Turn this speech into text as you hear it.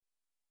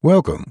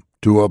Welcome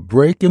to a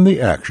Break in the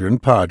Action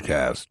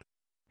podcast.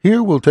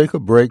 Here we'll take a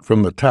break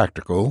from the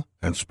tactical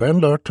and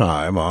spend our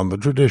time on the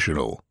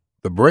traditional,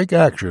 the Break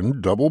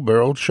Action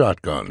double-barreled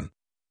shotgun.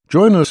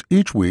 Join us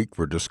each week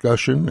for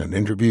discussion and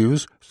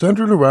interviews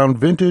centered around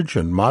vintage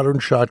and modern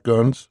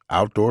shotguns,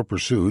 outdoor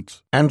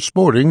pursuits, and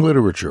sporting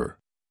literature.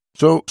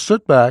 So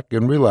sit back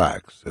and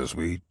relax as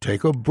we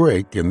take a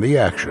break in the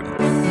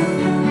action.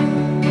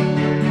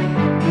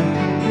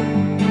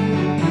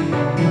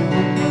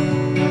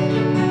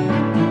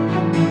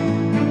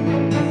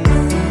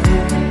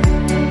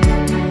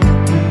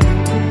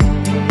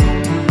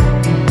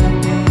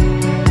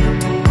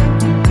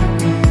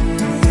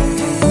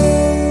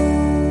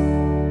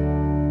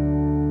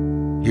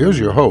 Here's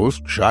your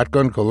host,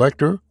 shotgun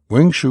collector,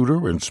 wing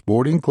shooter, and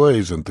sporting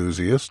clays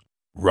enthusiast,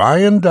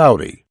 Ryan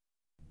Dowdy.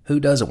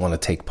 Who doesn't want to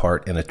take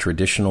part in a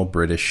traditional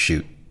British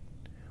shoot?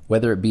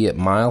 Whether it be at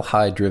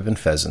mile-high driven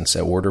pheasants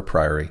at Warder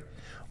Priory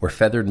or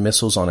feathered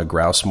missiles on a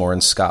grouse moor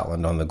in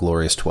Scotland on the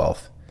glorious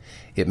 12th,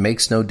 it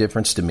makes no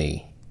difference to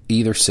me.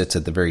 Either sits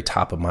at the very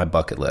top of my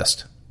bucket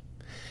list.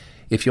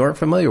 If you aren't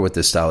familiar with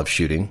this style of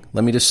shooting,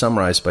 let me just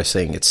summarize by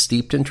saying it's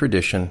steeped in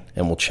tradition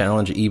and will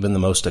challenge even the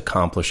most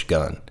accomplished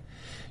gun.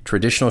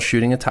 Traditional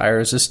shooting attire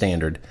is a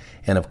standard,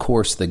 and of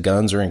course the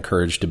guns are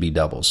encouraged to be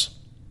doubles.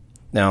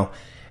 Now,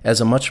 as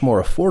a much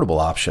more affordable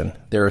option,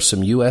 there are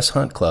some U.S.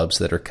 hunt clubs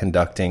that are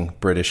conducting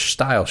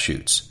British-style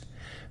shoots.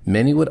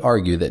 Many would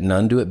argue that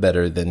none do it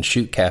better than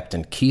Shoot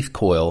Captain Keith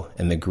Coyle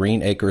and the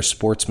Green Acres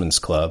Sportsman's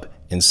Club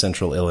in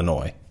central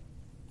Illinois.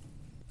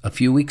 A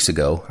few weeks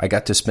ago, I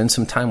got to spend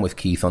some time with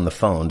Keith on the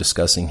phone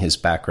discussing his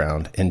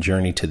background and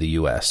journey to the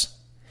U.S.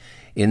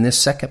 In this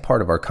second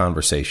part of our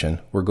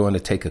conversation, we're going to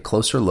take a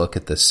closer look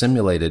at the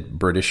simulated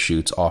British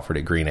shoots offered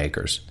at Green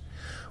Acres.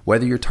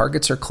 Whether your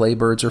targets are clay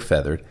birds or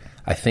feathered,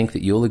 I think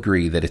that you'll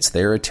agree that it's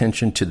their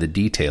attention to the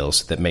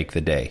details that make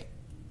the day.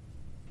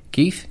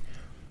 Keith,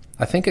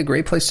 I think a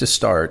great place to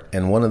start,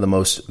 and one of the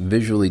most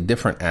visually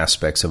different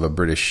aspects of a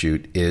British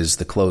shoot, is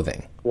the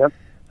clothing. Yep.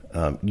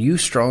 You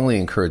strongly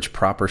encourage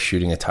proper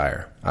shooting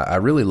attire. I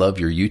really love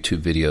your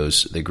YouTube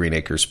videos that Green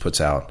Acres puts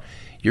out.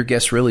 Your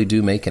guests really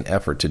do make an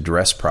effort to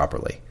dress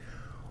properly.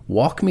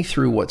 Walk me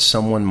through what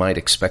someone might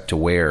expect to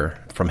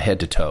wear from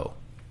head to toe.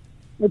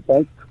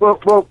 Okay.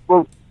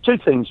 Well, two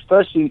things.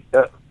 Firstly,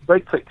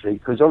 very quickly,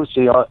 because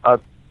obviously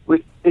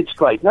it's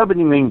great.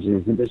 Nobody means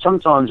anything, but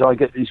sometimes I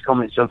get these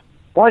comments of,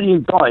 why do you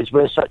guys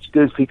wear such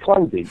goofy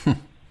clothing?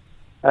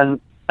 and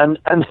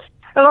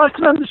I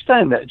can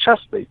understand that,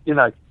 trust me,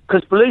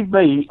 because believe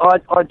me,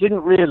 I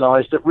didn't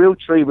realise that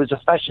Realtree was a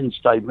fashion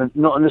statement,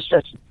 not a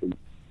necessity.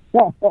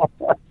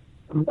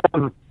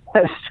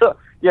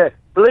 Yeah,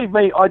 believe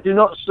me, I do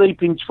not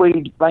sleep in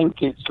tweed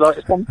blankets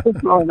like some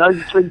people I know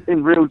sleep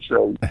in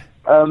Realtree.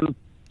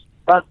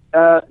 But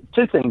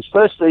two things.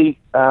 Firstly,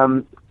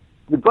 the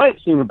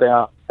great thing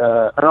about,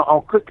 and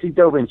I'll quickly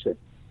delve into it,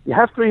 you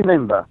have to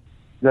remember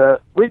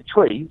that with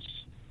tweeds,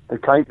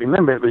 okay,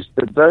 remember it was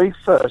the very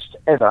first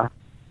ever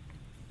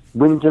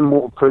wind and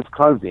waterproof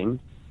clothing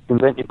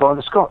invented by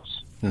the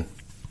Scots.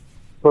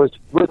 Because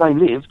where they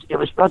lived, it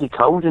was bloody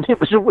cold and it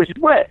was always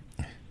wet.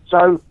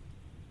 So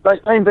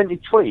they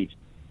invented tweed.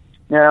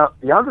 Now,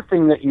 the other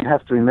thing that you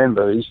have to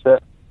remember is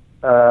that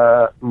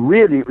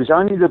really it was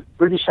only the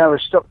British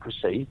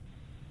aristocracy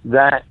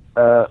that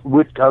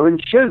would go and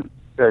shoot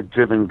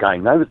driven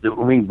game.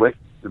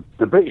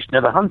 The British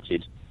never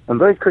hunted. And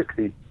very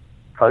quickly,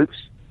 folks,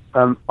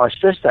 I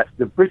stress that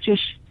the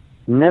British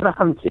never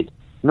hunted.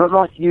 Not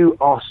like you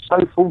are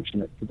so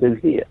fortunate to do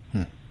here,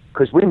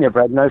 because we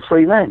never had no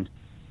free land.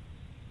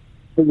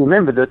 But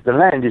remember that the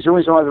land is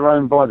always either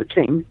owned by the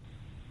king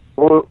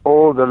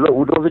or the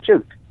lord or the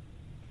duke.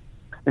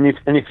 And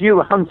if you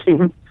were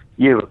hunting,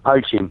 you were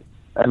poaching,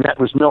 and that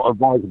was not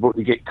advisable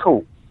to get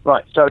caught.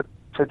 Right, so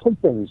two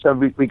things. So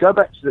we go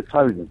back to the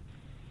clothing.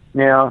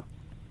 Now,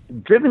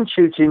 driven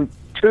shooting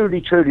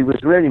truly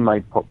was really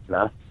made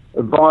popular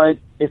by,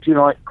 if you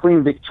like,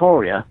 Queen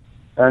Victoria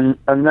and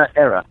that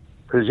era,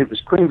 because it was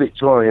Queen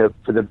Victoria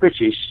for the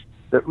British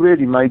that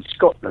really made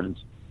Scotland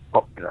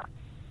popular.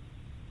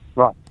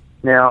 Right,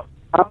 now,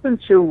 up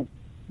until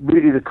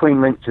really the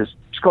Queen went to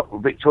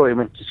Scotland, Victoria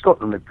went to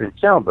Scotland with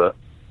Prince Albert,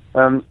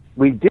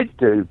 we did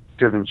do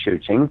driven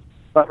shooting,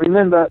 but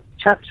remember,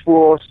 chaps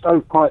wore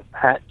stovepipe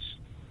hats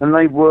and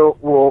they wore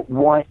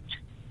white,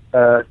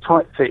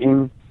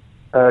 tight-fitting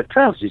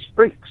trousers,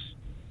 breeks.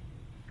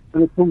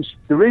 And of course,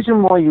 the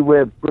reason why you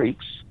wear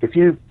breeks,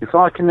 if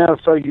I can now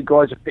show you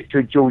guys a picture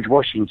of George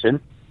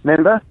Washington,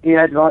 remember, he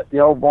had like the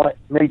old white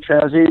knee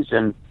trousers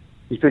and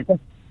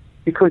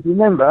because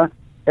remember,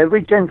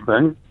 every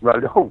gentleman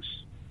rode a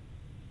horse.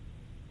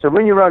 So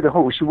when you rode a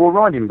horse, you wore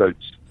riding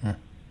boots.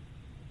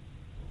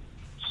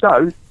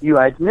 So you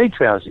had knee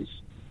trousers.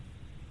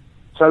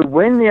 So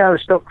when the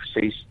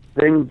aristocracies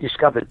then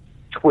discovered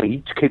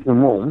tweed to keep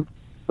them warm,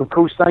 of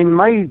course they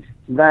made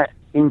that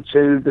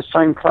into the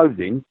same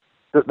clothing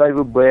that they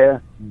would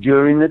wear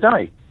during the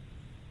day,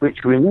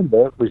 which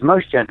remember was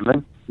most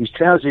gentlemen, his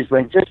trousers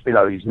went just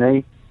below his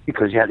knee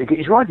because he had to get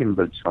his riding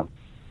boots on.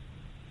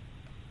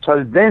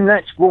 So then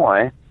that's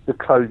why the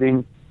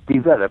clothing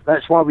developed.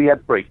 That's why we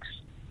had breeks,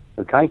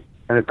 okay?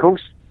 And of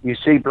course, you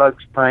see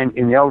blokes playing,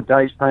 in the old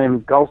days,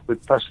 playing golf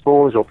with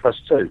 +4s or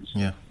 +2s.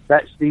 Yeah.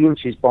 That's the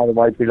inches, by the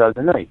way, below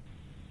the knee.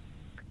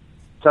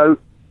 So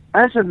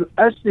as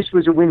this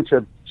was a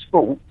winter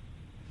sport,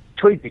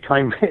 tweed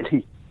became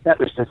really, that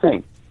was the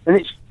thing.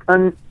 And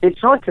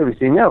it's like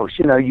everything else,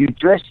 you know, you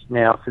dress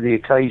now for the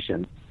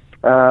occasion.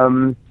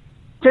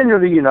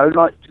 Generally, you know,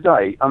 like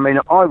today, I mean,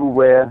 I will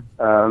wear,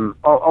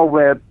 I'll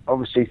wear,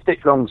 obviously,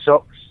 thick, long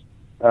socks.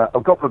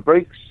 I've got my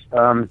breeks.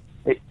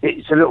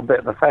 It's a little bit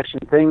of a fashion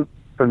thing.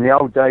 From the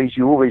old days,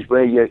 you always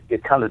wear your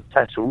coloured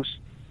tassels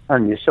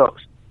and your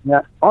socks.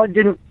 Now, I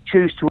didn't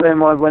choose to wear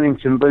my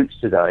Wellington boots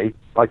today.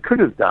 I could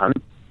have done,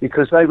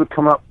 because they would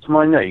come up to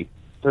my knee.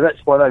 So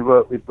that's why they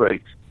work with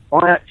breeks.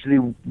 I actually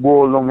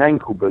wore long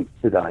ankle boots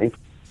today.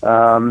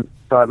 So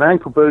I had my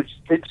ankle boots,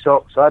 thick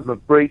socks, I had my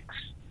breeks.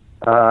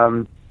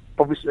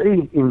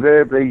 Obviously,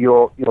 invariably,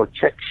 your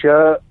check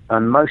shirt,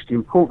 and most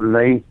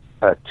importantly,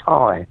 a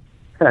tie.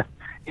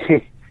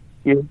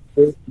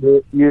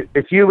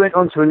 If you went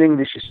onto an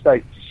English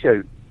estate to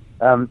shoot,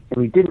 and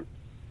you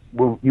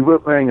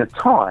weren't wearing a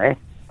tie,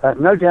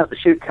 no doubt the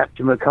shoot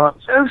captain would come up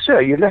and say, "Oh,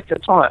 sir, you left a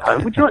tie at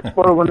home. Would you like to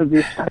borrow one of the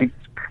estates?"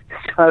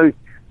 So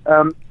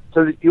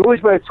you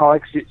always wear a tie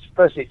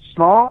because it's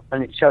smart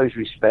and it shows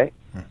respect.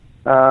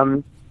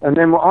 And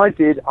then what I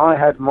did, I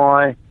had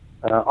a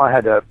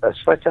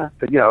sweater,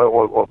 but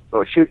or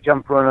a shoot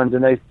jumper on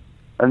underneath,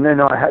 and then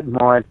I had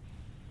my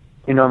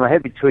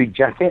heavy tweed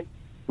jacket,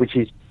 which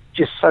is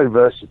just so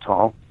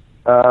versatile.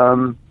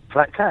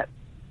 Flat cap.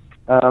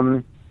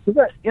 So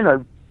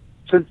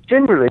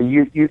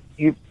generally,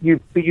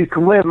 you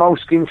can wear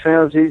moleskin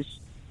trousers.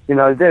 You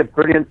know, they're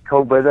brilliant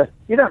cold weather.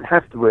 You don't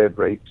have to wear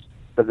breeks,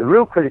 but the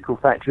real critical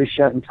factor is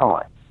shirt and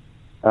tie.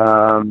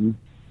 And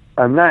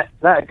that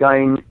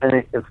again,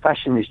 the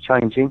fashion is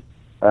changing.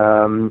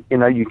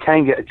 You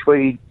can get a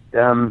tweed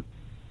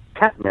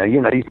cap now.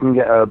 You know, you can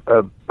get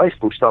a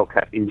baseball style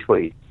cap in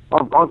tweed.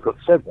 I've got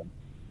several.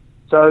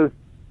 So,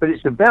 but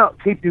it's about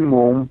keeping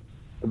warm,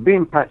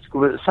 being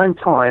practical, but at the same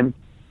time,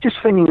 just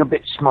feeling a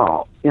bit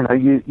smart. You know,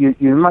 you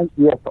make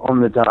the effort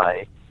on the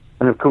day.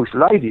 And of course,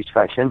 ladies'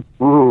 fashion,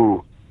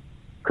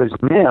 because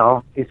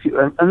now,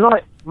 and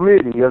like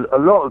really a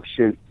lot of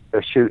shoot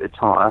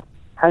attire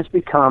has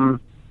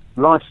become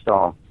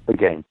lifestyle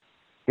again.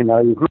 You know,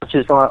 as much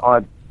as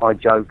I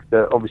joke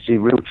that obviously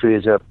Realtree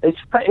is a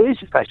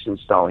fashion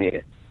style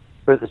here,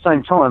 but at the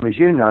same time, as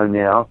you know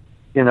now,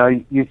 you know,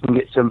 you can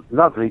get some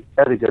lovely,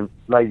 elegant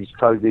ladies'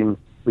 clothing,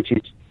 which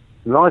is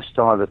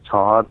lifestyle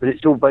attire, but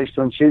it's all based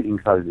on shooting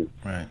clothing.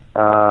 Right.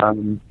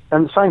 And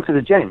the same for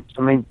the gents.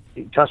 I mean,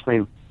 trust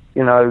me,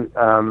 you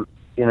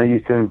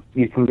can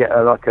get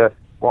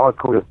what I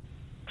call a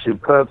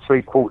superb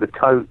 3/4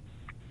 coat,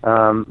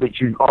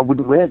 which I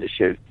wouldn't wear to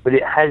shoot, but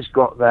it has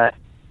got that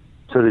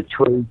sort of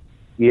tweed.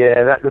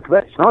 Yeah, that's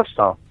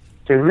lifestyle.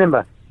 So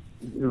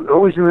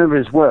always remember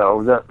as well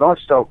that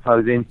lifestyle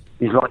clothing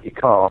is like your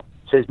car.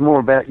 It says more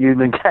about you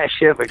than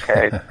cash ever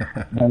can.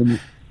 And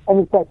it's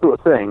that sort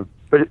of thing.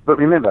 But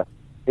remember,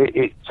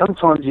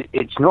 sometimes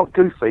it's not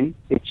goofy.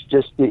 It's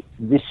just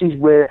this is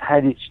where it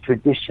had its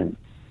tradition.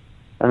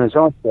 And as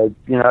I said,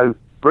 you know,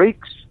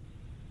 breeks.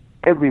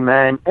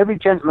 Every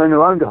gentleman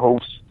who owned a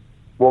horse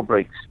wore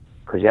breeks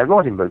because he had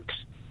riding boots.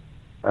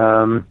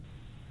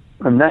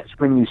 And that's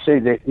when you see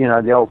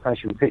the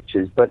old-fashioned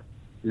pictures. But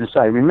as I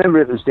say, remember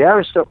it was the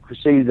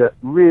aristocracy that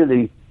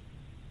really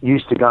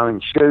used to go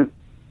and shoot.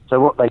 So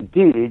what they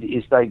did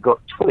is they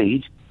got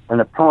tweed and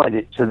applied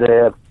it to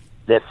their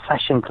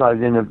fashion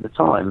clothing of the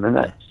time, and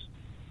that's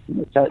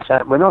how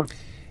it went on.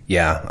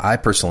 Yeah, I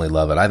personally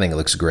love it. I think it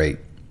looks great.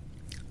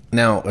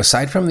 Now,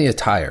 aside from the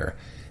attire,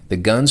 the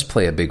guns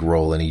play a big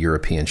role in a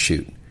European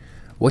shoot.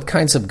 What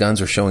kinds of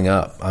guns are showing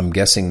up? I'm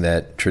guessing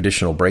that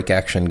traditional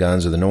break-action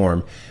guns are the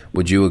norm.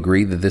 Would you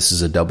agree that this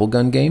is a double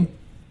gun game?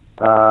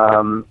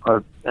 In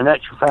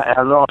actual fact,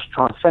 our last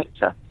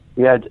trifecta,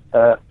 we had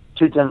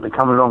two gentlemen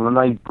come along and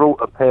they brought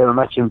a pair of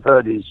matching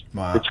birdies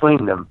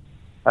between them,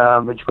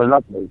 which were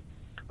lovely.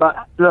 But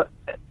look,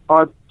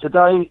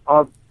 today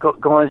I've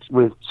got guys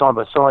with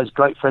side-by-sides,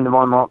 great friend of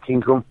mine, Mark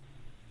Kinkle.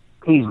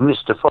 He's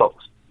Mr.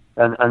 Fox,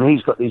 and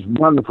he's got this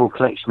wonderful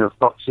collection of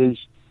foxes.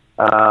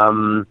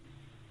 And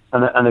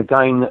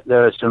again,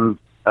 there are some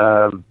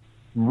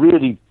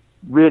really,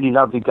 really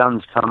lovely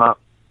guns come up.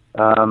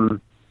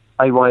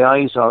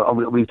 AYAs,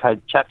 we've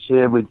had chaps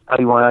here with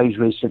AYAs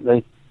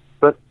recently.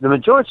 But the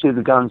majority of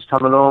the guns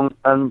come along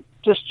and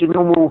just your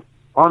normal,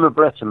 I'm a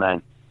Beretta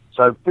man.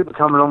 So people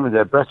come along with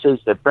their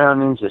Berettas, their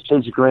Brownings, their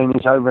Caesar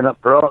Greenies, over and up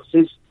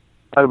Barazis,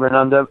 over and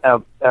under.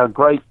 Our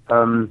great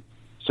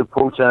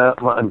supporter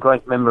and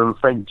great member and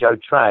friend, Joe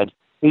Trad,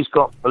 he's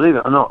got, believe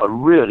it or not, a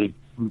really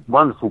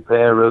wonderful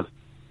pair of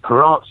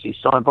Parazzi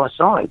side by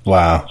side.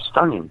 Wow.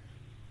 Stunning.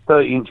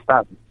 30-inch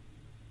barrel.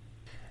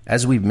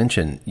 As we've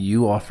mentioned,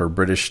 you offer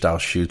British-style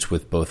shoots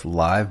with both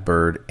live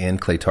bird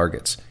and clay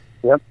targets.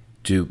 Yep.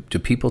 Do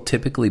people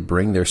typically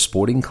bring their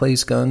sporting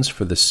clays guns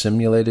for the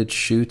simulated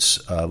shoots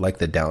like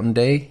the Downton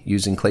Day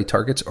using clay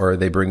targets, or are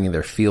they bringing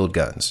their field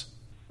guns?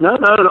 No,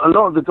 a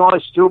lot of the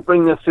guys still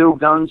bring their field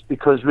guns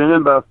because,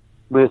 remember,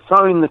 we're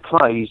throwing the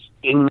clays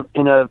in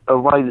a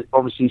way that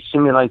obviously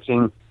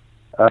simulating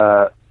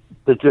the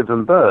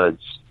driven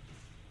birds.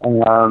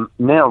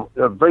 Now,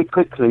 very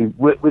quickly,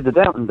 with the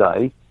Downton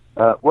Day,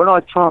 what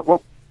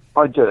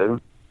I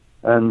do,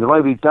 and the way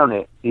we've done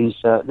it, is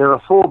there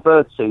are 4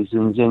 bird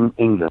seasons in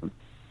England.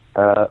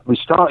 We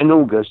start in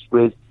August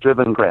with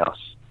driven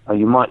grouse.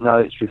 You might know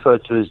it's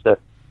referred to as the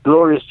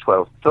glorious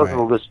 12th of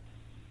August.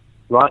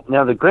 Right,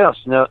 now the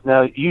grouse,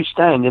 now you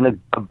stand in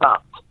a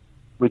butt,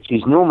 which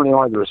is normally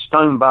either a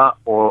stone butt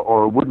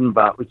or a wooden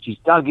butt, which is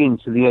dug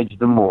into the edge of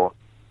the moor.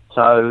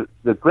 So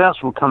the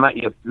grouse will come at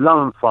you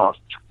low and fast,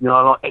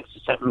 like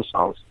Exocet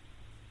missiles.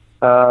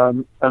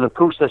 And of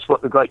course, that's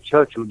what the great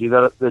Churchill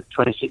developed the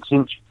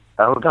 26-inch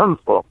barrel gun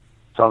for,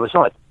 side by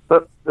side.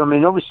 But, I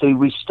mean, obviously,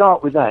 we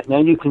start with that. Now,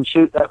 you can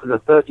shoot that with a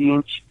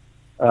 30-inch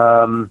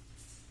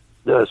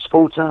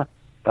Sporter.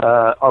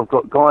 I've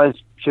got guys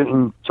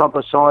shooting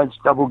side-by-sides,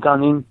 double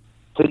gunning.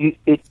 So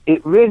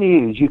it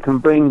really is. You can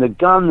bring the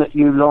gun that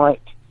you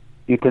like.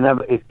 You can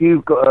have, if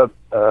you've got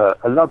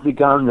a lovely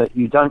gun that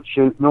you don't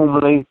shoot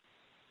normally,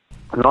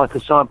 like a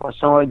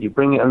side-by-side, you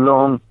bring it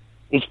along.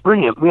 It's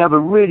brilliant. We have a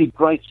really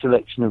great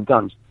selection of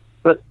guns.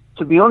 But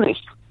to be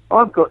honest,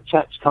 I've got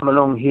chaps come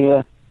along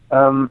here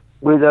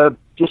with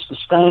just a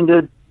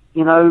standard,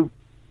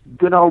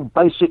 good old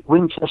basic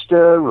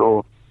Winchester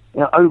or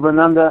over and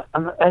under,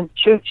 and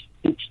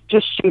it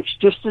just shoots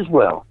just as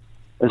well.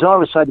 As I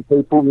would say to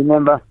people,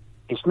 remember,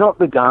 it's not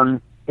the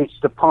gun, it's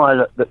the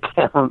pilot that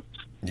counts.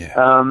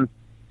 Yeah.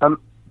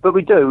 But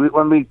we do,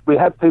 when we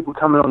have people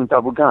come along and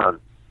double gun.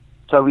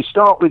 So we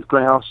start with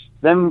grouse,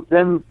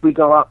 then we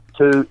go up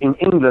to, in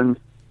England,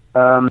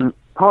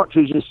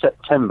 partridge is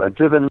September,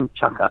 driven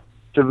chucker,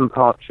 driven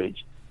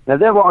partridge. Now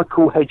they're what I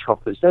call hedge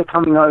hoppers. They're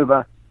coming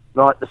over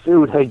like the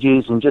field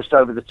hedges and just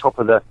over the top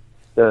of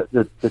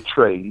the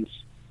trees.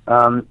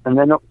 And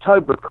then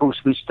October, of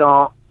course, we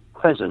start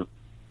pheasant.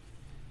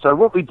 So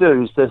what we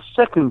do is the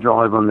second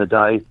drive on the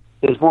day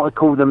is what I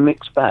call the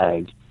mixed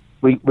bag.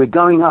 We're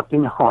going up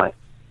in height.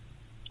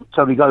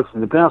 So we go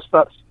from the grouse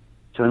butts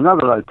to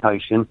another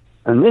location,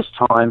 and this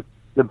time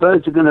the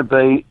birds are going to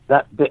be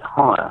that bit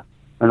higher.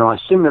 And I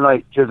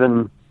simulate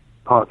driven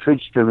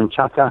partridge, driven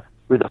chucker,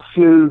 with a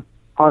few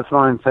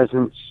high-flying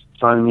pheasants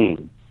thrown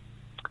in.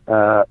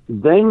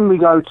 Then we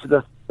go to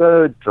the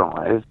third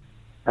drive,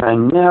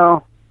 and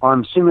now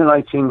I'm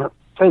simulating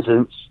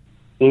pheasants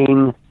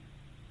in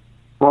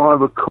what I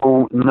would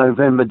call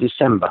November,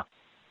 December.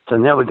 So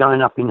now we're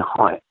going up in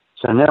height.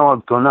 So now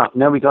I've gone up.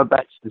 Now we go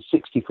back to the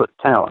 60-foot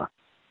tower,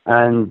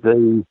 and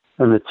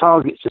the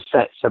targets are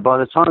set. So by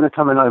the time they're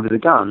coming over the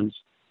guns,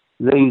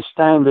 these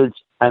standards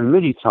and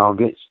MIDI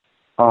targets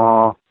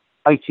are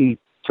 80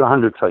 to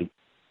 100 feet.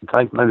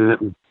 Okay,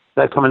 maybe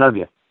they're coming over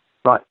you.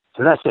 Right,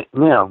 so that's it.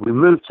 Now we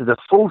move to the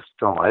fourth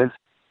drive,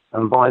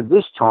 and by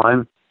this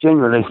time,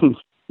 generally,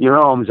 your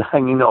arms are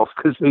hanging off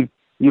because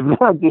you've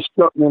now just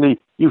shot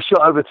you've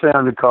shot over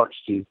 300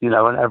 cartridges,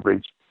 on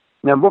average.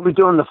 Now, what we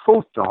do on the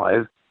fourth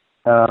drive,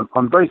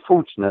 I'm very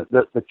fortunate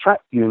that the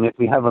trap unit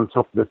we have on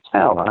top of the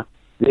tower,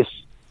 this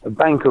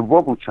bank of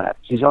wobble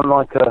traps, is on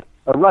like a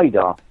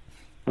radar.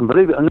 And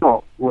believe it or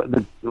not,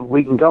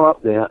 we can go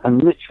up there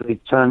and literally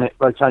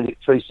rotate it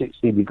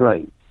 360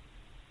 degrees.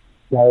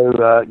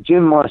 So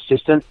Jim, my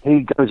assistant,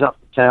 he goes up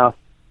the tower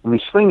and we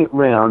swing it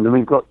round, and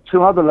we've got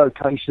 2 other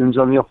locations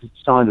on the opposite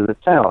side of the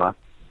tower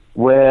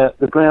where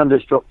the ground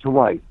has dropped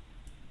away.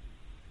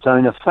 So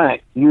in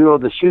effect, you or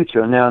the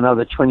shooter are now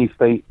another 20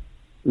 feet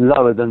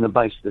lower than the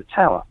base of the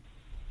tower.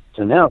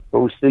 So now, of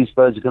course, these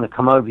birds are going to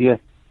come over you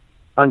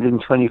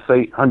 120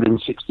 feet,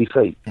 160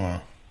 feet.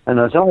 Wow. And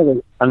as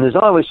I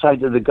always say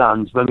to the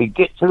guns, when we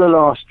get to the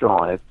last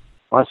drive,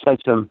 I say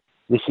to them,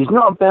 this is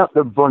not about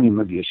the volume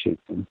of your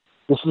shooting.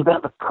 This is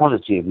about the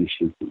quality of your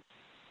shooting.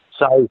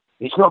 So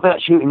it's not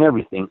about shooting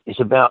everything. It's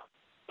about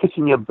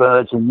picking your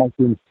birds and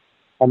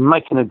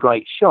making a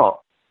great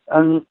shot.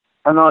 And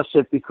I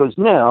said, because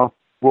now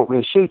what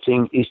we're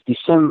shooting is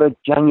December,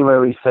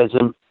 January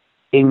pheasant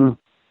in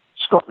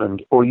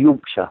Scotland or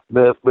Yorkshire,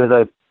 where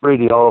they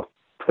really are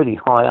pretty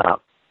high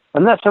up.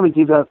 And that's how we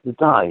develop the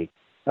day.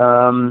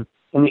 And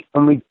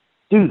we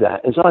do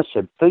that, as I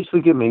said, please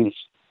forgive me, it's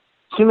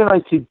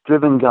simulated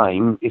driven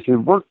game, if you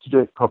want to do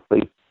it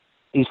properly,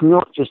 is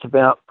not just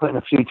about putting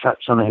a few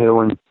traps on a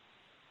hill and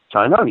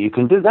so no, you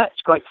can do that,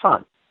 it's great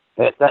fun.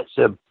 That's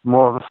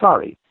more of a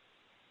flurry.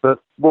 But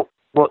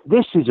what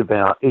this is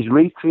about is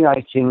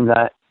recreating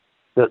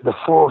the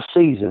 4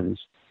 seasons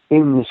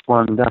in this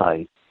one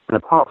day. And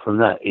apart from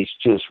that, it's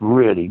just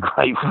really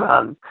great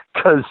fun.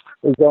 Because,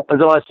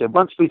 as I said,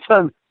 once we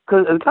turn,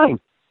 because again,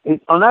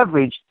 on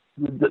average,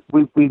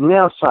 we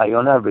now say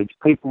on average,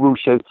 people will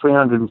shoot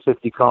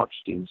 350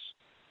 cartridges,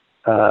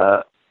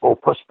 or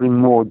possibly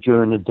more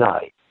during the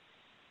day.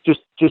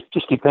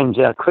 Just depends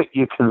how quick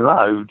you can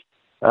load.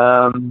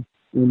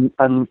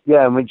 And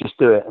we just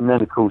do it. And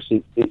then, of course,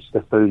 it's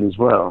the food as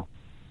well.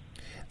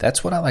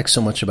 That's what I like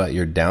so much about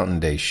your Downton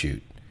Day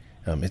shoot.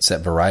 It's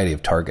that variety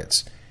of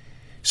targets.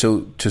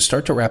 So to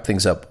start to wrap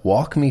things up,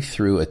 walk me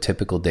through a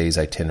typical day's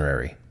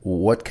itinerary.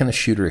 What can a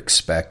shooter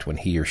expect when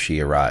he or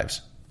she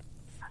arrives?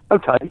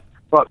 Okay.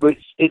 Right.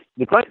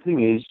 The great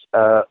thing is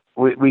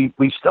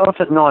we start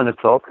at 9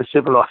 o'clock, a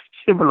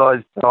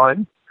civilized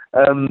time.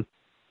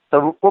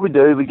 So what we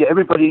do, we get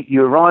everybody,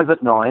 you arrive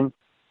at 9.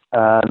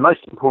 Most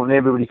importantly,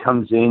 everybody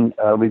comes in.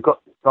 We've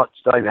got, like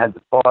today, we had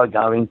the fire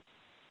going.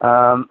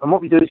 And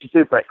what we do is we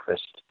do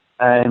breakfast.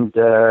 And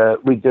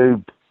we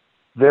do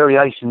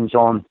variations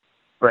on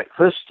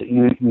breakfast.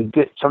 You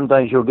get, some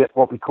days you'll get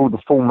what we call the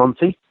full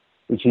Monty,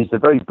 which is the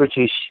very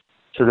British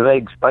sort of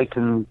eggs,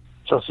 bacon,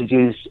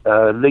 sausages,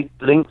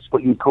 links,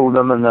 what you call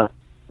them, and the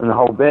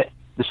whole bit.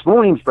 This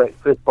morning's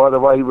breakfast, by the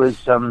way, was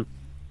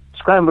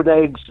scrambled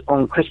eggs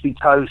on crispy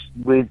toast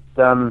with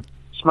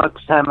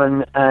smoked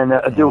salmon and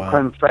a dill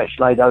creme fraiche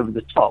laid over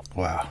the top.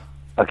 Wow.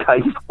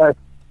 Okay,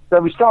 so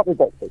we start with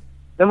breakfast.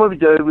 Then what we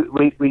do,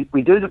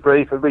 we do the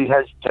brief, everybody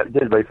has to do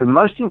the brief, and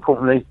most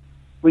importantly,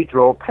 we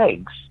draw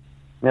pegs.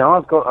 Now,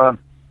 I've got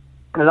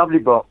a lovely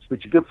box,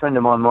 which a good friend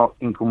of mine, Mark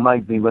Inkle,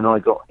 made me when I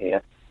got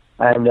here,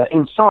 and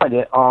inside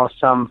it are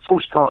some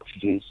false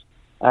cartridges,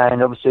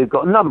 and obviously we've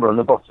got a number on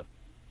the bottom.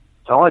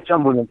 So I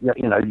jump on,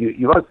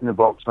 you open the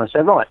box, and I say,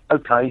 right,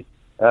 okay,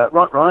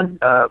 right, Ryan,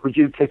 would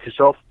you kick us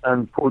off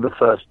and pull the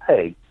first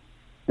peg?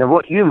 Now,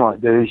 what you might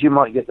do is you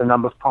might get the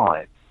number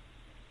 5.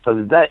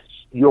 So that's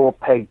your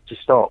peg to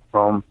start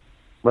from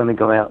when we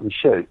go out and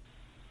shoot.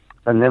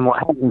 And then what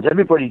happens,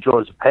 everybody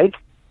draws a peg.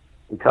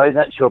 Okay,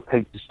 that's your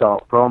peg to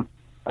start from.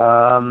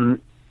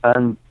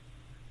 And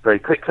very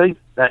quickly,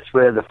 that's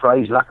where the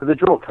phrase luck of the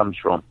draw comes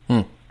from.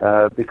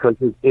 Because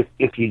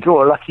if you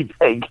draw a lucky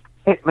peg,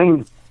 it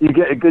means you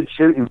get a good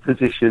shooting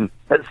position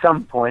at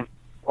some point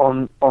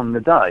on the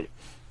day.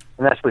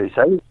 And that's what it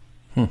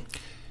says.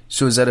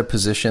 So is that a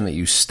position that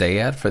you stay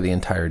at for the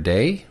entire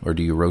day, or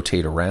do you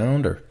rotate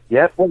around? Or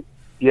Yeah,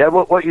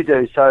 what you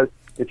do, so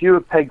if you were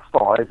peg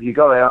 5, you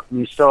go out and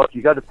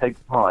you go to peg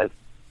 5,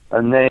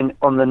 and then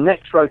on the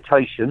next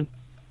rotation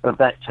of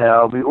that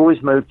tower, we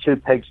always move 2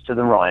 pegs to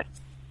the right.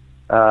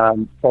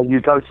 So you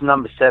go to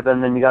number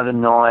 7, then you go to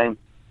 9,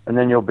 and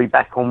then you'll be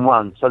back on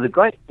 1. So the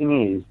great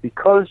thing is,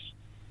 because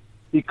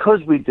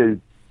we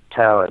do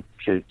tower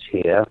shoots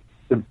here,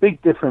 the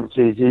big difference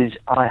is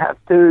I have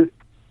to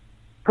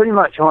pretty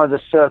much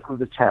either circle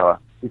the tower,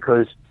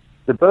 because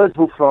the birds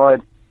will fly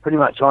pretty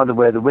much either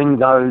where the wind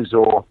goes,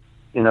 or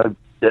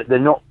they're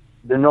not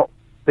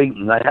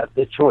beaten. They have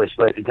their choice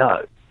where to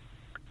go.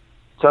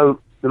 So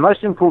the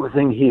most important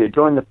thing here,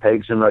 drawing the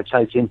pegs and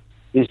rotating,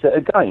 is that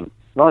again,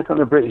 like on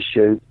a British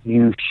shoot,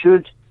 you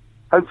should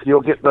hopefully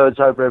you'll get birds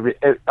over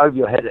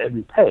your head at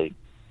every peg.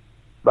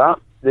 But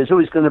there's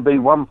always going to be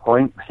one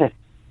point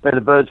where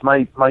the birds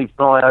may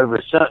fly over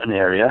a certain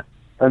area,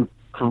 and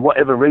for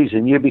whatever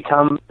reason, you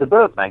become the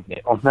bird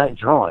magnet on that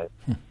drive.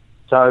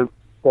 So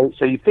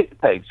you pick the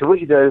peg. So what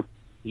you do,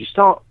 you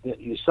start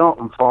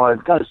on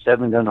 5, go to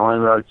 7, go 9,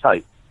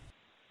 rotate.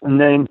 And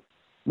then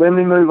when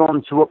we move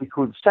on to what we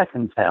call the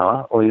second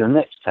tower, or your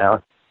next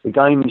tower,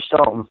 again, you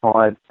start on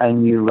 5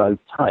 and you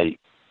rotate.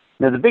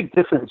 Now, the big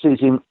difference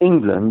is in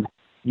England,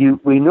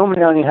 we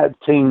normally only have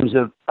teams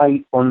of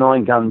 8 or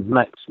 9 guns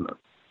maximum.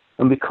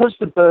 And because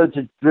the birds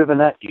are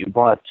driven at you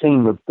by a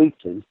team of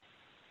beaters,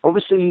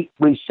 obviously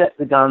we set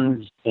the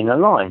guns in a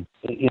line,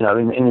 in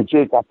a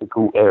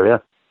geographical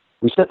area.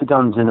 We set the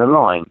guns in a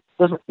line.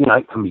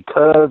 It can be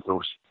curved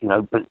or,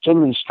 but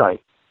generally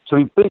straight. So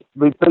we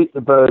beat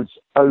the birds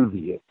over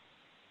you.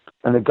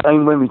 And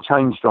again, when we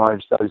change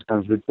drives, those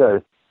guns would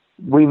do.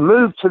 We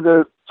move to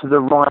the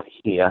right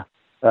here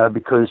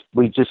because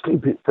we just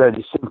keep it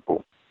fairly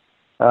simple.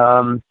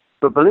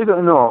 But believe it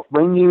or not,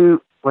 when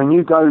you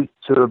go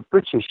to a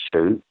British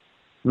shoot,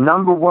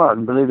 number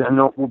 1, believe it or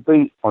not, will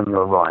be on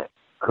your right,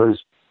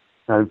 because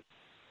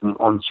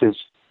on shoots.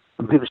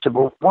 And people said,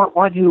 well,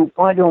 why do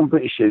on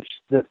British shoots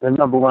the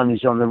number 1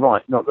 is on the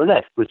right, not the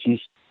left, which is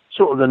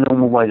sort of the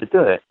normal way to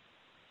do it.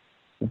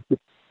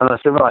 And I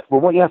said, right, well,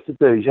 what you have to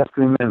do is you have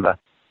to remember,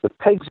 the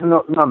pegs are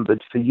not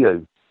numbered for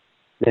you.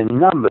 They're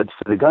numbered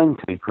for the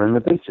gamekeeper and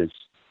the beaters,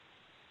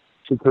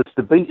 because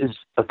the beaters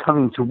are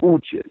coming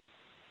towards you.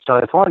 So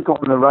if I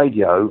got on the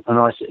radio and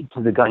I said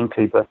to the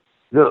gamekeeper,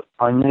 look,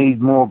 I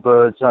need more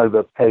birds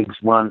over pegs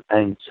 1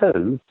 and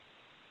 2,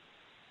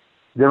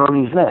 they're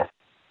on his left.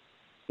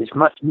 It's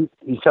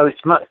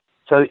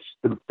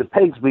the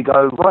pegs, we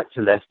go right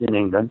to left in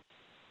England,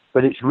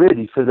 but it's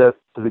really for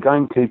the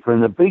gamekeeper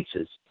and the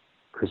beaters,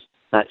 because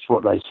that's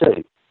what they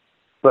see.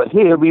 But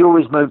here we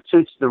always move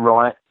 2 to the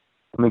right,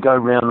 and we go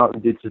round like we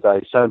did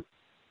today. So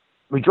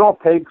we draw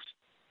pegs,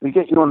 we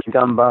get you on the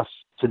gun bus.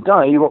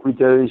 Today what we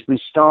do is we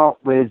start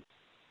with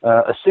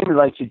a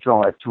simulated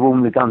drive to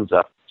warm the guns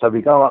up. So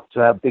we go up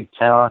to our big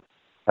tower,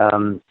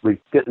 we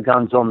get the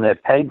guns on their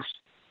pegs,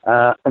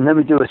 and then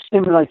we do a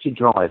simulated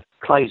drive.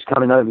 Clay's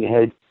coming over your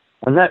head,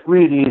 and that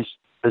really is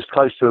as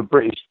close to a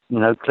British,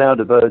 cloud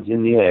of birds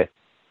in the air.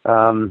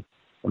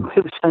 And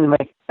people saying to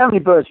me, how many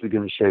birds are we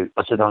going to shoot?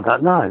 I said, I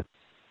don't know.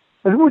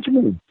 I said, what do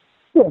you mean?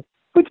 Yeah,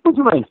 what do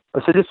you mean?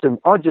 I said, listen,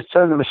 I just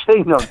turned the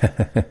machine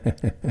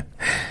on.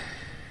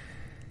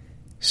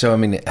 So, I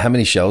mean, how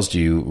many shells do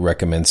you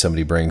recommend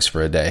somebody brings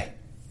for a day?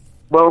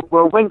 Well,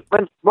 when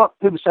what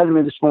people said to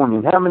me this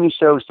morning, how many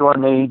shells do I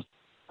need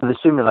for the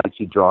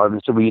simulated drive?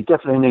 And so you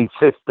definitely need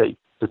 50.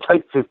 So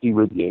take 50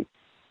 with you.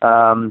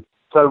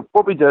 So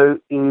what we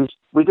do is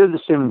we do the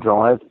sim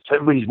drive. So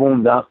everybody's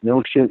warmed up. They're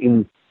all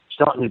starting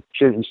to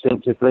shoot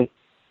instinctively.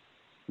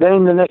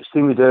 Then the next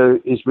thing we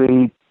do is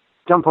we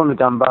jump on the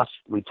gun bus.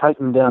 We take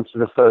them down to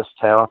the first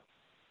tower.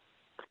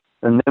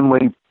 And then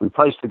we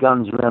place the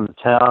guns around the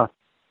tower.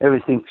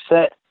 Everything's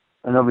set.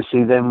 And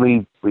obviously then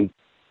we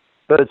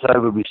birds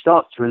over, we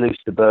start to release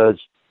the birds.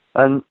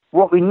 And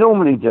what we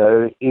normally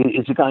do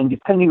is again,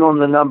 depending on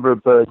the number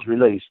of birds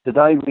released.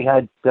 Today we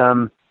had,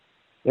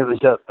 it was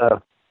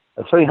a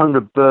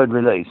 300 bird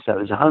release. So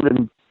it was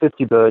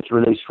 150 birds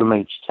released from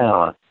each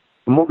tower.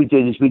 And what we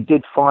did is we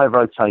did 5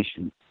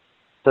 rotations.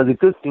 So the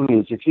good thing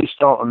is if you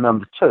start on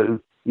number 2,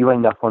 you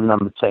end up on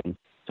number 10.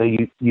 So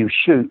you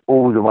shoot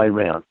all the way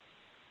round.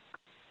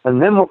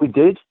 And then what we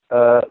did,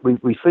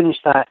 we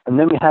finished that, and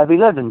then we have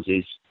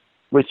 11s,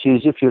 which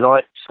is, if you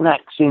like,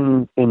 snacks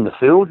in the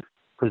field.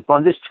 Because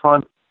by this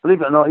time,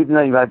 believe it or not, even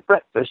though you had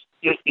breakfast,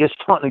 you're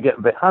starting to get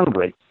a bit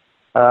hungry.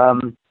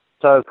 So,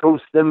 of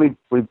course, then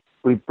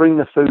we bring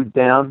the food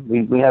down.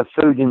 We have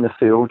food in the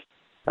field,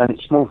 and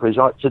it's small fridge.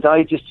 Like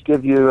today, just to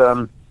give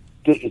you,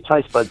 get your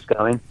taste buds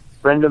going,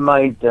 Brenda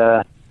made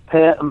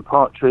pear and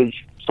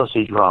partridge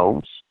sausage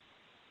rolls.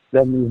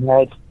 Then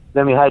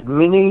we had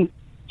mini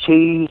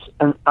cheese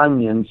and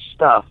onion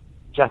stuffed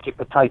jacket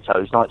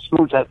potatoes, like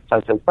small jacket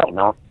potatoes, but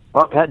not.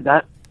 Right, we had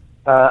that.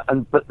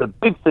 But the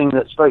big thing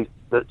that's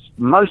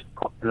most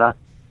popular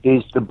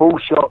is the bull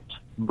shot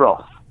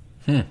broth.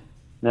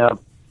 Now,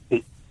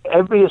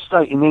 every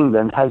estate in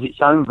England has its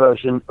own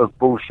version of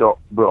bull shot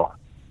broth.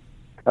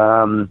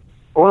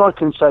 All I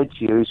can say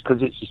to you is,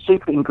 because it's a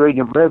secret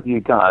ingredient wherever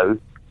you go,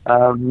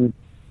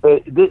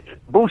 the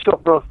bull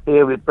shot broth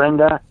here with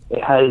Brenda,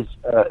 it has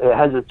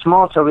a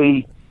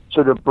tomatoey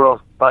sort of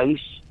broth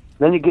base.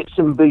 Then you get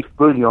some beef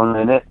bouillon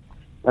in it,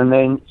 and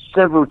then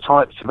several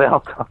types of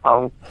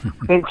alcohol.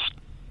 Which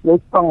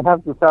I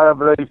have to say, I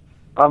believe,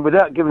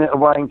 without giving it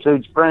away,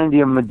 includes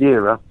brandy and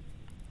Madeira.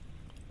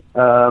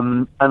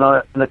 And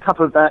a cup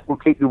of that will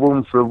keep you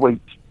warm for a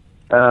week.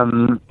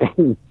 And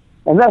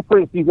that's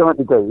what it's designed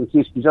to do. It's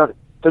just designed.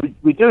 So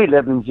we do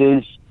 11s.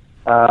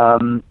 We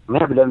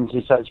have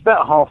 11s, so it's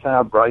about a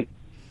half-hour break.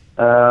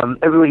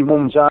 Everybody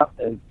warms up.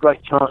 A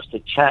great chance to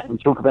chat and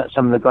talk about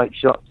some of the great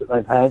shots that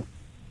they've had.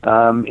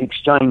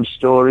 Exchange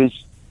stories.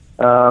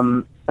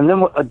 And then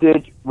what I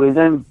did, we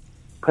then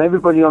put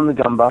everybody on the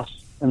gun bus,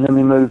 and then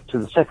we moved to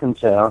the second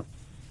tower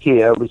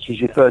here, which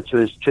is referred to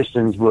as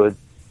Tristan's Wood.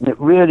 And it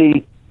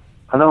really,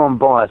 I know I'm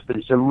biased, but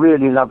it's a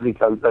really lovely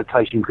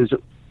location because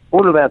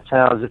all of our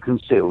towers are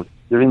concealed.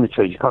 They're in the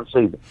trees, you can't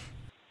see them.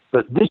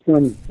 But this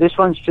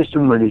one's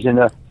Tristan Wood is in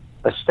a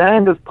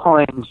stand of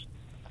pines,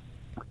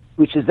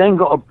 which has then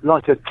got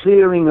a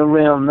clearing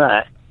around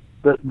that,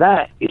 but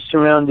that is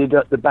surrounded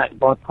at the back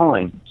by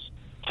pines.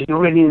 So you're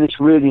really in this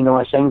really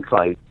nice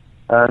enclave.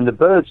 And the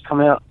birds come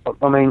out,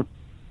 I mean,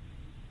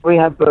 we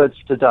have birds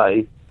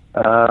today,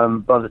 by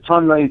the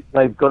time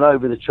they've got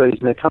over the trees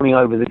and they're coming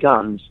over the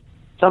guns,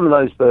 some of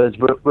those birds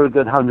were a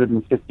good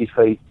 150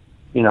 feet,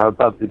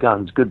 above the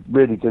guns,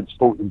 really good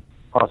sporting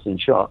passing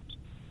shots.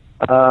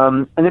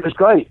 And it was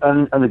great.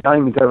 And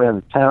again, we go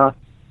around the tower.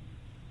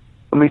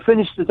 And we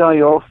finished the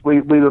day off. We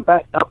were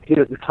back up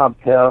here at the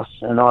clubhouse,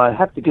 and I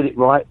have to get it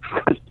right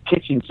because the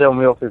kitchen tell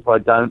me off if I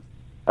don't.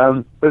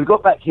 But we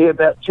got back here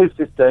about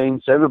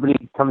 2:15, so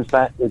everybody comes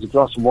back. There's a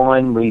glass of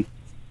wine. We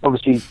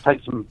obviously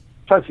take some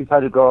trophy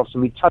photographs,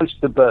 and we toast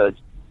the birds.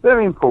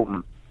 Very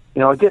important.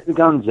 I get the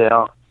guns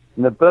out,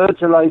 and the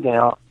birds are laid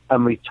out,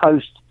 and we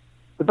toast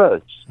the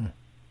birds.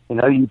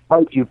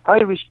 You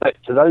pay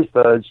respect to those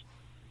birds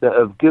that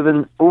have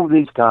given all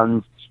these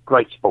guns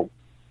great sport.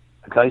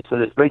 Okay, so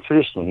it's very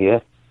traditional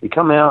here. We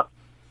come out,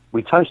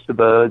 we toast the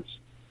birds,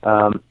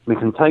 we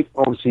can take,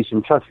 obviously,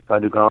 some trophy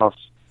photographs,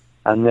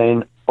 and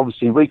then,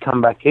 obviously, we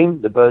come back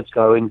in, the birds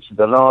go into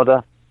the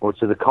larder or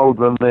to the cold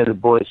room where the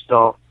boys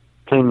start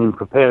cleaning,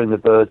 preparing the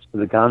birds for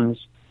the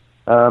guns.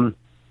 And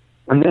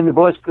then the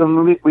boys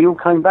come, we all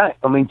came back.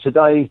 I mean,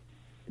 today,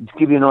 to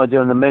give you an idea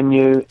on the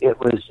menu, it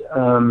was,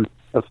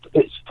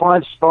 it's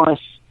 5-spice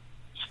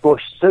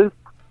squash soup.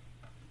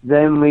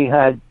 Then we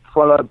had,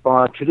 followed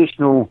by a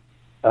traditional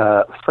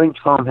French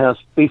farmhouse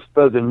beef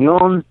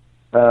bourguignon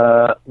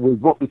with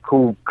what we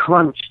call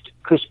crunched,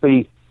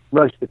 crispy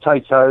roast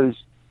potatoes.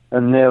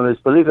 And there was,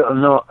 believe it or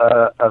not,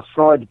 a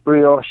fried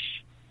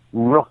brioche,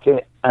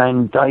 rocket,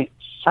 and date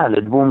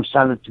salad, warm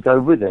salad to go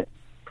with it.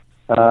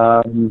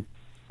 And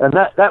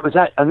that was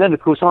that. And then, of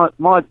course,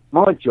 my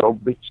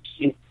job, which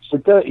it's a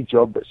dirty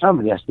job, but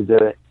somebody has to do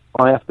it.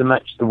 I have to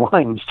match the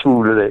wines to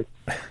all of this.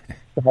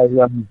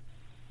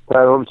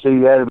 So obviously,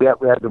 we had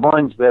the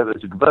wines. There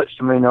was a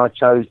Gewürztraminer I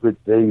chose with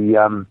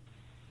the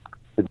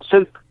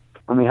soup.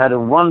 and we had a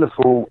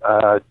wonderful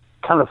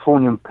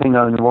Californian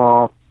Pinot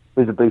Noir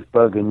with a beef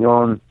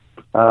bourguignon,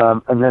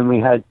 and then we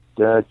had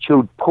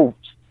chilled port,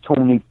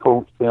 Tawny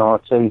Port,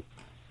 BRT,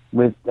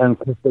 with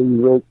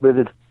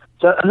it.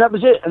 So, and that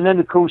was it. And then,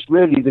 of course,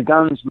 really the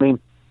guns. I mean,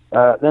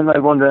 then they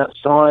wandered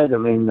outside. I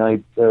mean,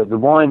 the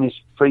wine is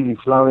freely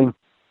flowing.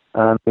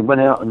 They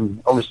went out,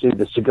 and obviously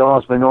the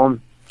cigars went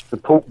on. The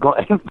port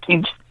got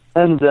emptied,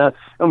 and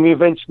we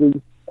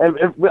eventually. I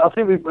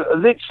think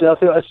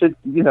I said,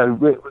 you know,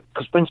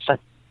 because Ben said,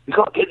 we've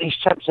got to get these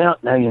chaps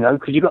out now, you know,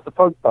 because you've got the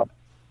pub. So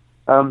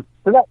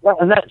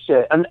that's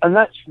it, and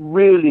that's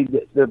really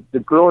the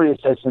glorious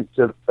essence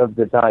of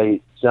the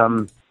day.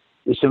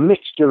 It's a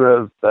mixture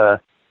of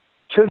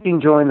truly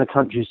enjoying the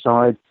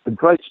countryside, the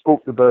great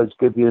sport the birds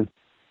give you,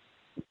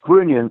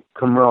 brilliant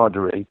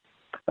camaraderie.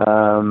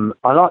 I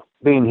like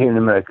being here in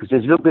America because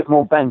there's a little bit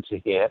more banter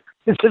here.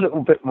 There's a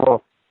little bit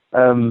more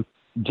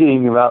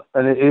geeing you up,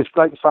 and it's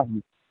great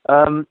fun.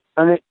 And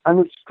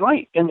it's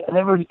great, and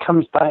everybody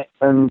comes back,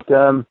 and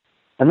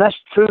that's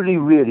truly,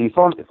 really, if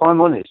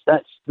I'm honest,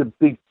 that's the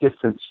big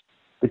difference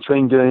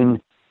between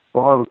doing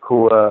what I would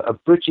call a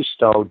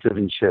British-style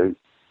driven shoot.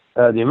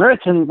 The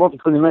American, what we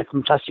call the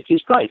American Classic,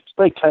 is great.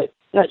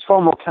 It's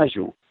far more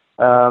casual.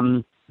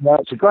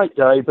 It's a great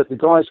day, but the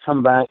guys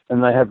come back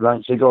and they have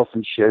lunch, they go off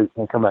and shoot,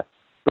 and come back.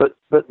 But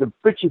the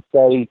British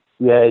day,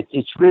 yeah,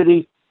 it's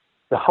really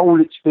the whole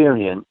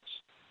experience.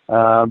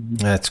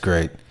 That's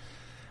great.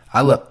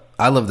 I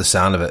love the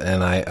sound of it,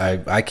 and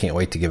I can't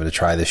wait to give it a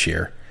try this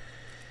year.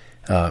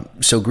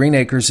 So Green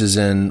Acres is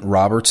in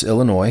Roberts,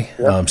 Illinois,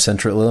 yep.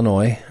 Central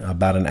Illinois,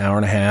 about an hour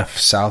and a half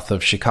south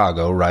of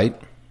Chicago, right?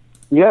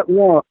 Yeah,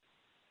 you're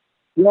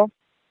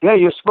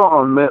spot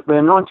on.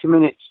 We're 90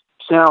 minutes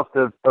south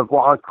of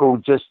what I call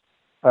just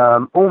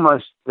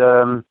almost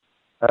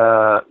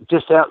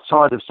just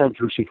outside of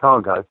central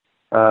Chicago.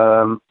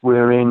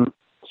 We're in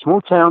a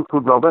small town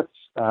called Roberts.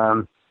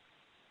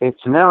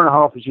 It's an hour and a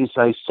half, as you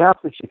say,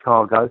 south of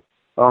Chicago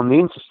on the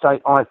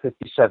interstate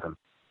I-57.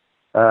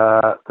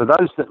 For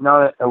those that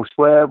know it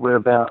elsewhere, we're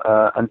about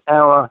an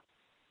hour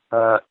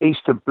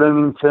east of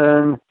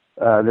Bloomington.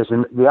 There's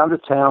the other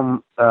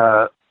town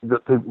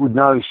that people would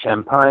know is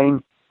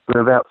Champaign.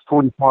 We're about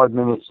 45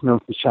 minutes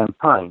north of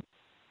Champaign.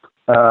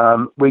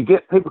 We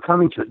get people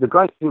coming to it. The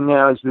great thing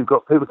now is we've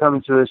got people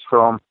coming to us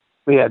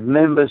we had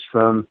members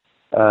from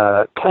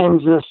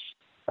Kansas,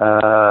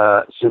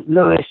 St.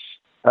 Louis.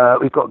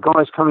 We've got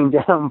guys coming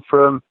down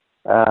from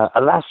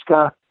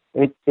Alaska.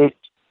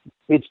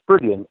 It's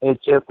brilliant.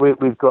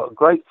 We've got a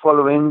great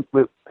following.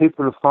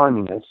 People are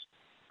finding us.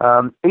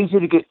 Easy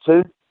to get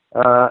to.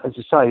 As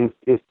I say,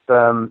 if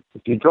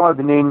you're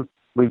driving in,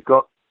 we've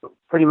got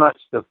pretty much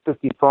the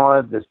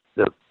 55, the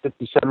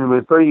 57.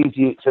 We're very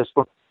easy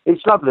accessible.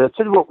 It's lovely. I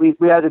tell you what, we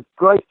had a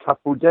great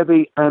couple,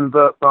 Debbie and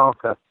Bert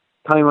Barker,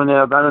 came on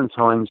our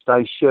Valentine's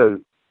Day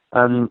shoot,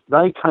 and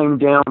they came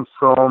down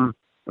from,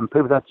 and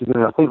people have to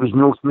go, I think it was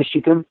North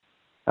Michigan.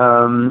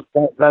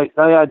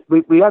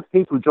 We had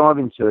people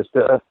driving to us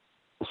that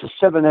it's a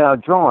 7-hour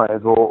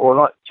drive, or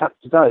like Chuck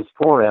today, it's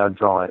a 4-hour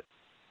drive.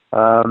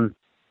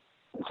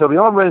 So we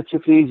are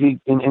relatively easy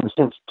in the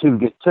sense to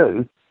get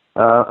to,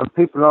 and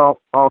people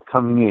are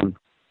coming in.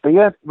 But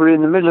yeah, we're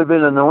in the middle of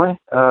Illinois,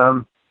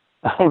 and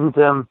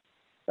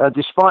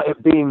despite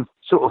it being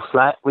sort of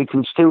flat, we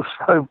can still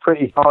throw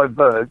pretty high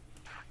birds.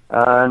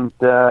 And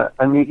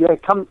yeah,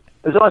 come,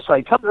 as I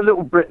say, come to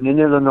Little Britain in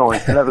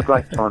Illinois and have a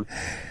great time.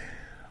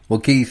 Well,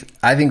 Keith,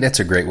 I think that's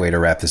a great way to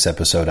wrap this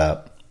episode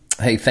up.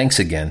 Hey, thanks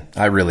again.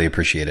 I really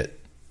appreciate it.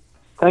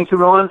 Thank you,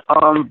 Ryan.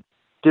 I'm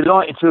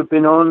delighted to have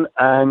been on,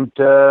 and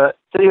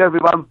see you,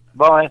 everyone.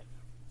 Bye.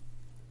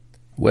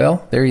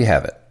 Well, there you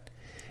have it.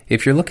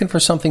 If you're looking for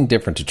something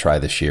different to try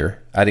this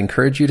year, I'd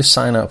encourage you to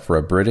sign up for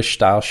a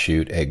British-style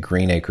shoot at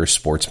Green Acres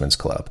Sportsman's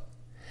Club.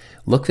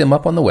 Look them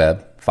up on the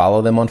web,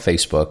 follow them on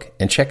Facebook,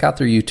 and check out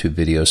their YouTube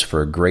videos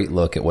for a great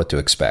look at what to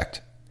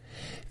expect.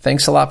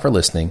 Thanks a lot for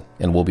listening,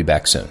 and we'll be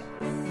back soon.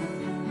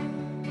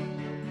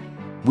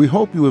 We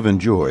hope you have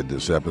enjoyed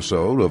this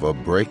episode of A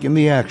Break in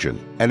the Action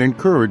and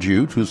encourage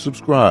you to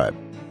subscribe.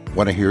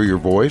 Want to hear your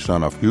voice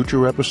on a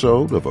future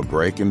episode of A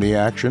Break in the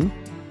Action?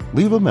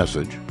 Leave a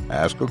message,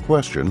 ask a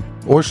question,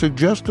 or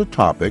suggest a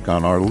topic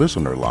on our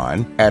listener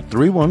line at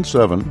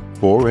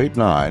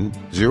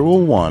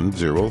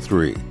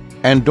 317-489-0103.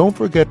 And don't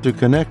forget to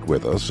connect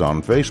with us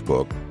on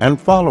Facebook and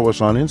follow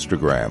us on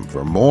Instagram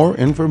for more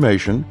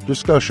information,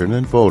 discussion,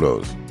 and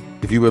photos.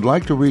 If you would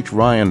like to reach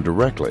Ryan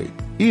directly,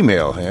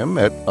 email him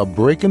at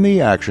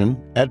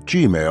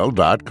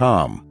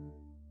abreakintheaction@gmail.com.